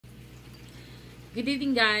Good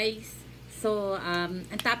evening, guys. So, ang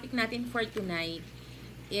topic natin for tonight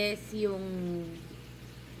is yung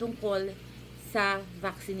tungkol sa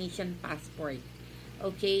vaccination passport.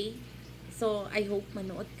 Okay? So, I hope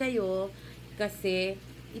manood kayo kasi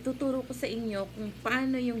ituturo ko sa inyo kung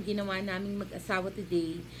paano yung ginawa naming mag-asawa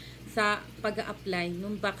today sa pag-a-apply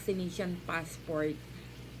ng vaccination passport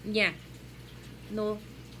niya. No?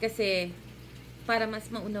 Kasi para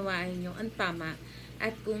mas maunawaan nyo ang tama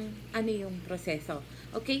at kung ano yung proseso.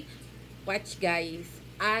 Okay? Watch guys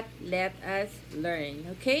at let us learn.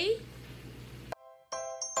 Okay?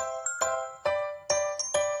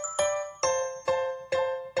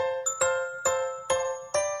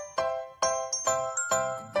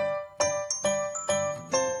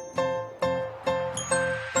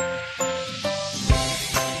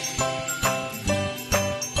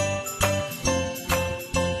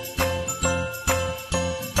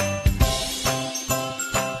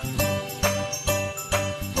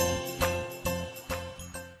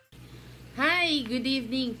 Hi! Good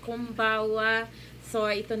evening! Kumbawa! So,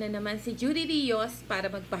 ito na naman si Judy Rios para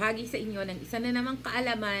magbahagi sa inyo ng isa na namang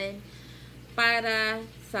kaalaman para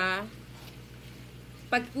sa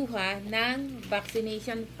pagkuha ng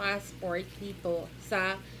vaccination passport dito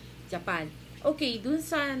sa Japan. Okay, dun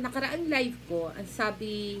sa nakaraang live ko, ang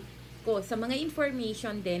sabi ko sa mga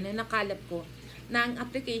information din na nakalap ko na ang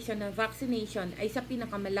application ng vaccination ay sa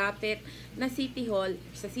pinakamalapit na City Hall,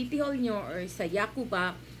 sa City Hall nyo or sa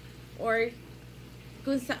Yakuba or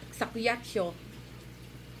kung sa Kuyaksyo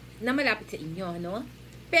na malapit sa inyo, no?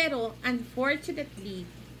 Pero, unfortunately,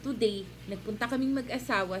 today, nagpunta kaming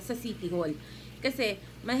mag-asawa sa City Hall kasi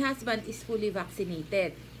my husband is fully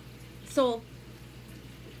vaccinated. So,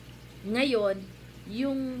 ngayon,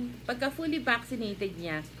 yung pagka fully vaccinated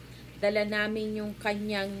niya, dala namin yung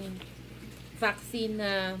kanyang vaccine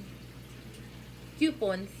na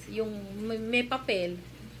coupons, yung may papel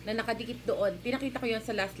na nakadikit doon. Pinakita ko yun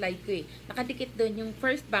sa last slide ko eh. Nakadikit doon yung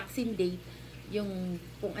first vaccine date, yung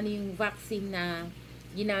kung ano yung vaccine na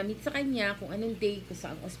ginamit sa kanya, kung anong day, kung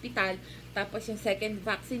saang ospital. Tapos yung second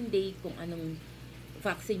vaccine day, kung anong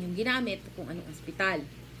vaccine yung ginamit, kung anong ospital.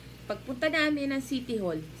 Pagpunta namin ng City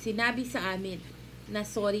Hall, sinabi sa amin na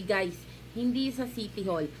sorry guys, hindi sa City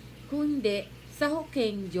Hall, kundi sa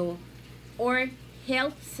Hokkaido or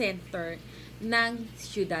health center ng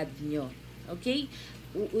syudad nyo. Okay?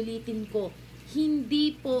 Uulitin ko,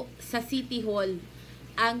 hindi po sa City Hall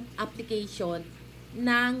ang application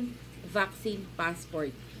ng vaccine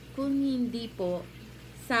passport. Kung hindi po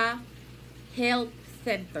sa health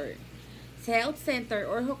center. Sa health center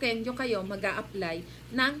or Hokkaido kayo mag-a-apply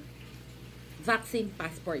ng vaccine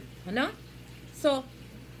passport. Ano? So,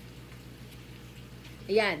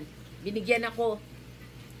 ayan, binigyan ako,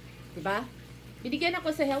 diba? Binigyan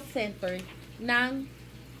ako sa health center ng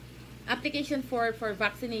application for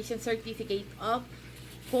vaccination certificate of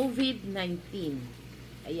COVID-19.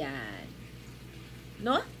 Ayan.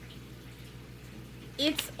 No?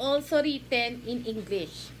 It's also written in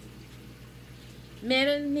English.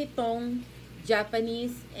 Meron nitong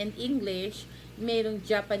Japanese and English, merong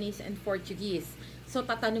Japanese and Portuguese. So,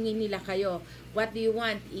 tatanungin nila kayo, what do you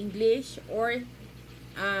want? English or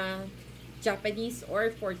Japanese or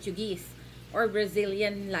Portuguese or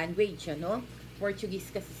Brazilian language, ano? Portuguese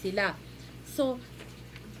kasi sila. So,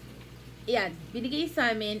 yan. Binigay sa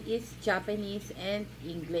amin is Japanese and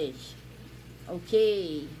English.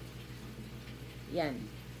 Okay. Yan.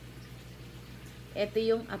 Ito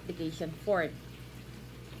yung application form.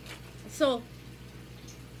 So,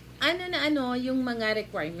 ano na ano yung mga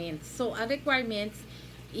requirements? So, ang requirements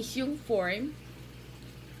is yung form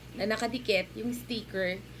na nakadikit, yung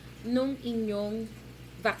sticker nung inyong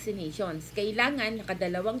vaccinations. Kailangan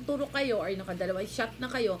nakadalawang turo kayo or nakadalawang shot na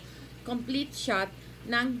kayo, complete shot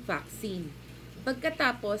ng vaccine.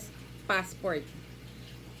 Pagkatapos, passport.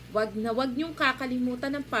 Wag nyong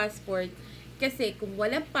kakalimutan ng passport kasi kung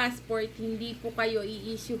walang passport, hindi po kayo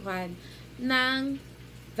i-issuehan ng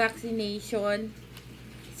vaccination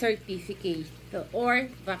certificate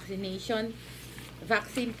or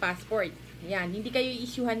vaccine passport. Yan, hindi kayo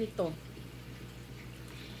i-issuehan nito.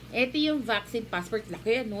 Ito yung vaccine passport.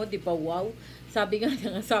 Laki, no? Diba? Wow. Sabi nga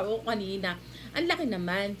ng asawa ko kanina, ang laki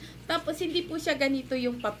naman. Tapos, hindi po siya ganito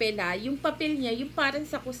yung papel, ha? Yung papel niya, yung parang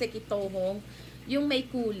sa kusekitohong, yung may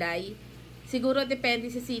kulay. Siguro,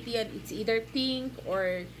 depende sa city yan. It's either pink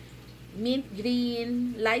or mint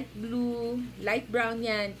green, light blue, light brown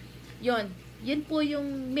yan. Yon. Yun po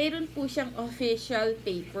yung, meron po siyang official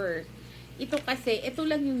paper. Ito kasi, ito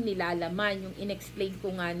lang yung nilalaman, yung inexplain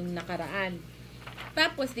ko nga nung nakaraan.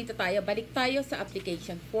 Tapos, dito tayo, balik tayo sa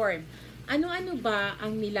application form. Ano-ano ba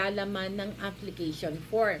ang nilalaman ng application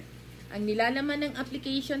form? Ang nilalaman ng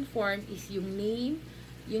application form is yung name,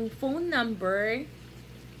 yung phone number,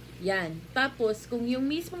 yan. Tapos, kung yung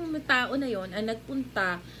mismong tao na yon ang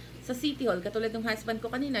nagpunta sa City Hall, katulad ng husband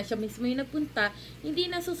ko kanina, siya mismo yung nagpunta, hindi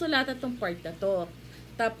na susulatan tong part na to.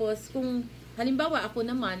 Tapos, kung halimbawa ako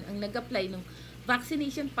naman ang nag-apply ng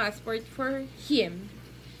vaccination passport for him,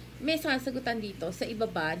 may sasagutan dito sa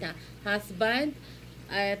ibaba na husband,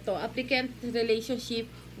 applicant relationship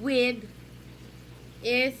with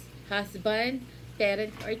is husband,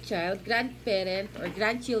 parent or child, grandparent or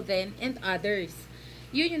grandchildren, and others.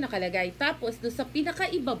 Yun yung nakalagay. Tapos, doon sa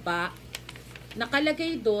pinakaibaba,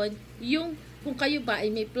 nakalagay doon yung kung kayo ba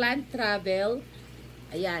ay may planned travel.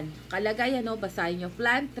 Ayan, kalagay ano, basahin nyo,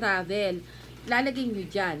 planned travel. Lalagay nyo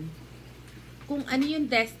dyan kung ano yung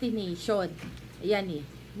destination. Ayan eh,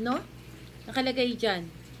 no? Nakalagay dyan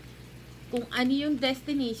kung ano yung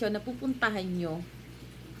destination na pupuntahan nyo.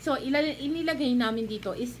 So, inilagay namin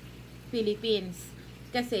dito is Philippines.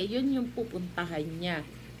 Kasi, yun yung pupuntahan niya.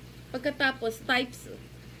 Pagkatapos,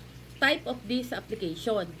 type of this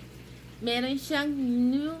application. Meron siyang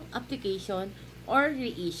new application or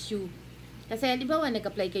reissue. Kasi, halimbawa,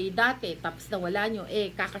 nag-apply kayo dati, tapos nawala nyo,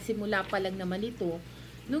 kakasimula pa lang naman ito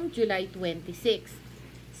nung July 26.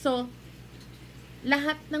 So,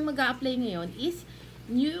 lahat ng mag-a-apply ngayon is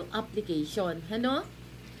new application. Ano?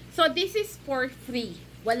 So, this is for free.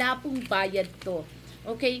 Wala pong bayad to.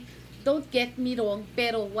 Okay? Don't get me wrong,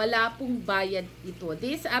 pero wala pong bayad ito.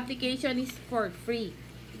 This application is for free.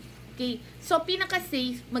 Okay? So,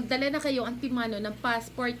 pinaka-safe, magdala na kayo ang timano ng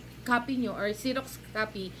passport copy nyo or Xerox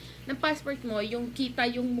copy ng passport mo, yung kita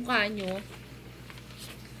yung mukha nyo.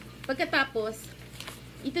 Pagkatapos,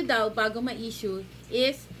 ito daw, bago ma-issue,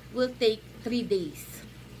 will take 3 days.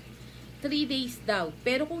 3 days daw.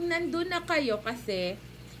 Pero kung nandun na kayo kasi,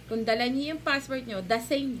 kung dala niyo yung passport nyo, the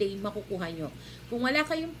same day makukuha nyo. Kung wala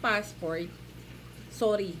kayong passport,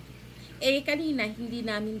 sorry. Kanina, hindi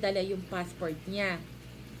namin dala yung passport niya.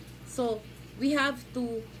 So, we have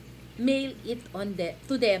to mail it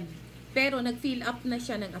to them. Pero, nag-fill up na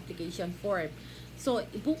siya ng application form. So,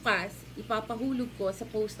 bukas, ipapahulog ko sa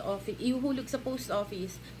post office, ihuhulog sa post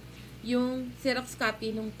office yung Xerox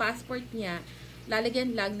copy ng passport niya.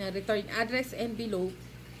 Lalagyan lang ng return address envelope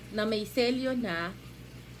na may selyo na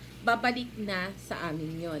babalik na sa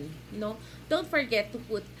amin yon, no? Don't forget to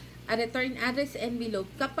put a return address envelope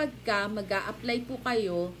kapag ka mag-a-apply po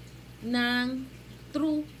kayo ng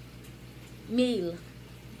through mail.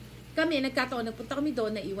 Kami, nagkataon, nagpunta kami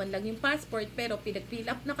doon, naiwan lang yung passport, pero pinag-fill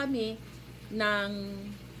up na kami ng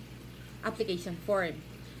application form.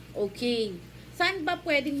 Okay. Saan ba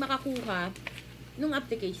pwedeng makakuha ng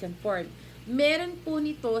application form? Meron po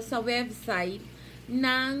nito sa website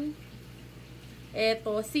ng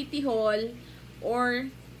City Hall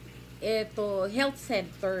or health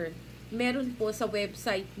center. Meron po sa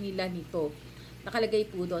website nila nito.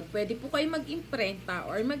 Nakalagay po doon. Pwede po kayo mag-imprenta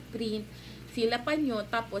or mag-print, fill upan nyo,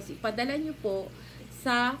 tapos ipadala nyo po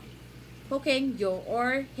sa Hokenjo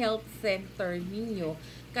or health center ninyo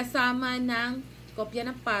kasama ng kopya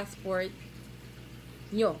ng passport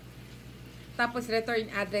nyo. Tapos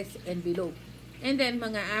return address envelope. And then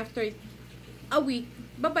mga after a week,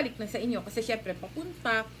 babalik na sa inyo. Kasi syempre,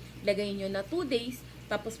 papunta, lagay nyo na 2 days,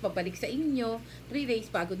 tapos pabalik sa inyo, 3 days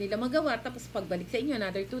bago nila magawa, tapos pagbalik sa inyo,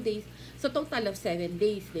 another 2 days. So, total of 7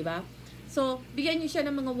 days, di ba? So, bigyan nyo siya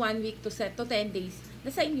ng mga 1 week to 10 days,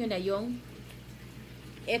 na sa inyo na yung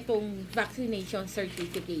etong vaccination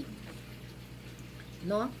certificate.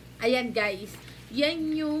 No? Ayan, guys.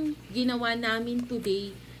 Yan yung ginawa namin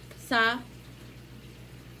today sa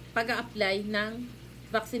pag-a-apply ng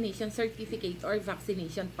vaccination certificate or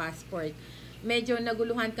vaccination passport. Medyo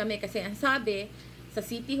naguluhan kami kasi ang sabi sa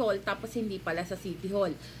City Hall, tapos hindi pala sa City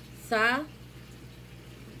Hall. Sa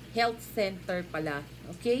health center pala.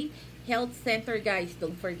 Okay? Health center, guys.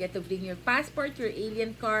 Don't forget to bring your passport, your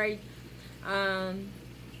alien card.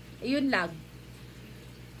 Yun lang.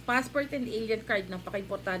 Passport and alien card,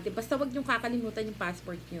 napaka-importante. Basta wag nyo kakalimutan yung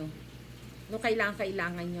passport nyo. No,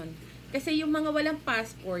 kailangan yun. Kasi yung mga walang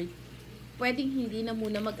passport, pwedeng hindi na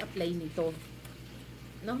muna mag-apply nito.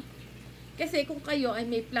 No? Kasi kung kayo ay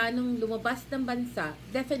may planong lumabas ng bansa,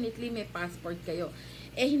 definitely may passport kayo.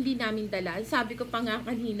 Hindi namin dala. Sabi ko pa nga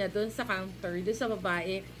kanina doon sa counter, doon sa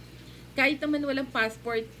babae, kahit naman walang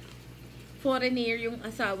passport, foreigner yung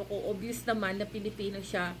asawa ko, obvious naman na Pilipino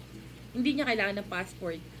siya, hindi niya kailangan ng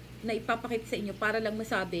passport na ipapakita sa inyo para lang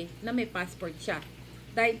masabi na may passport siya.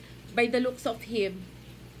 Dahil by the looks of him,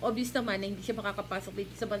 obvious naman na hindi siya makakapasok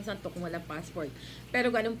dito sa bansang to kung walang passport.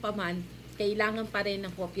 Pero ganun pa man, kailangan pa rin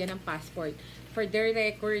ng kopya ng passport for their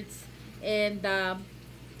records and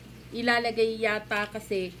ilalagay yata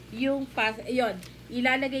kasi yung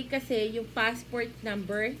ilalagay kasi yung passport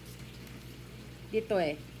number dito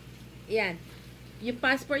eh. Yan. Yung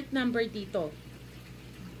passport number dito.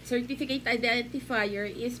 Certificate identifier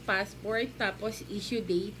is passport, tapos issue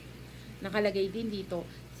date nakalagay din dito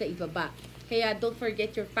sa ibaba. Kaya don't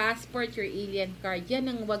forget your passport, your alien card.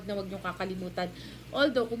 Yan ang wag na wag nyo kakalimutan.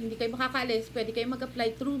 Although kung hindi kayo makakaalis, pwede kayo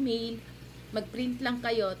mag-apply through mail. Mag-print lang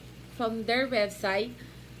kayo from their website,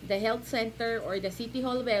 the health center or the city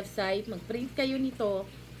hall website. Mag-print kayo nito.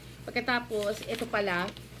 Pagkatapos, ito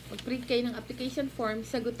pala, mag-print kayo ng application form,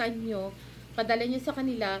 sagutan nyo, padala nyo sa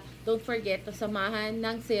kanila. Don't forget to samahan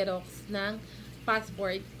ng Xerox ng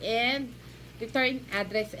passport and return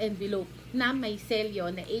address envelope na may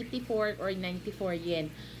selyo na 84 or 94 yen.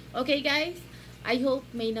 Okay guys, I hope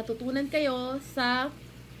may natutunan kayo sa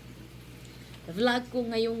vlog ko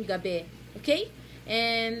ngayong gabi. Okay?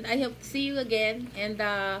 And I hope to see you again and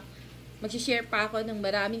mag-share pa ako ng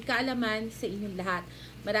maraming kaalaman sa inyong lahat.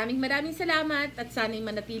 Maraming salamat at sana'y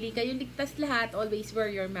manatili kayong ligtas lahat. Always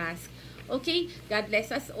wear your mask. Okay? God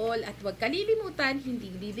bless us all at huwag kalilimutan,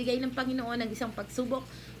 hindi bibigay ng Panginoon ng isang pagsubok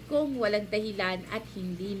kung walang dahilan at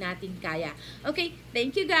hindi natin kaya. Okay?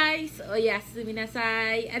 Thank you guys.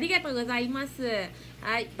 Oyasuminasai. Arigatou gozaimasu.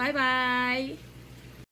 Bye-bye.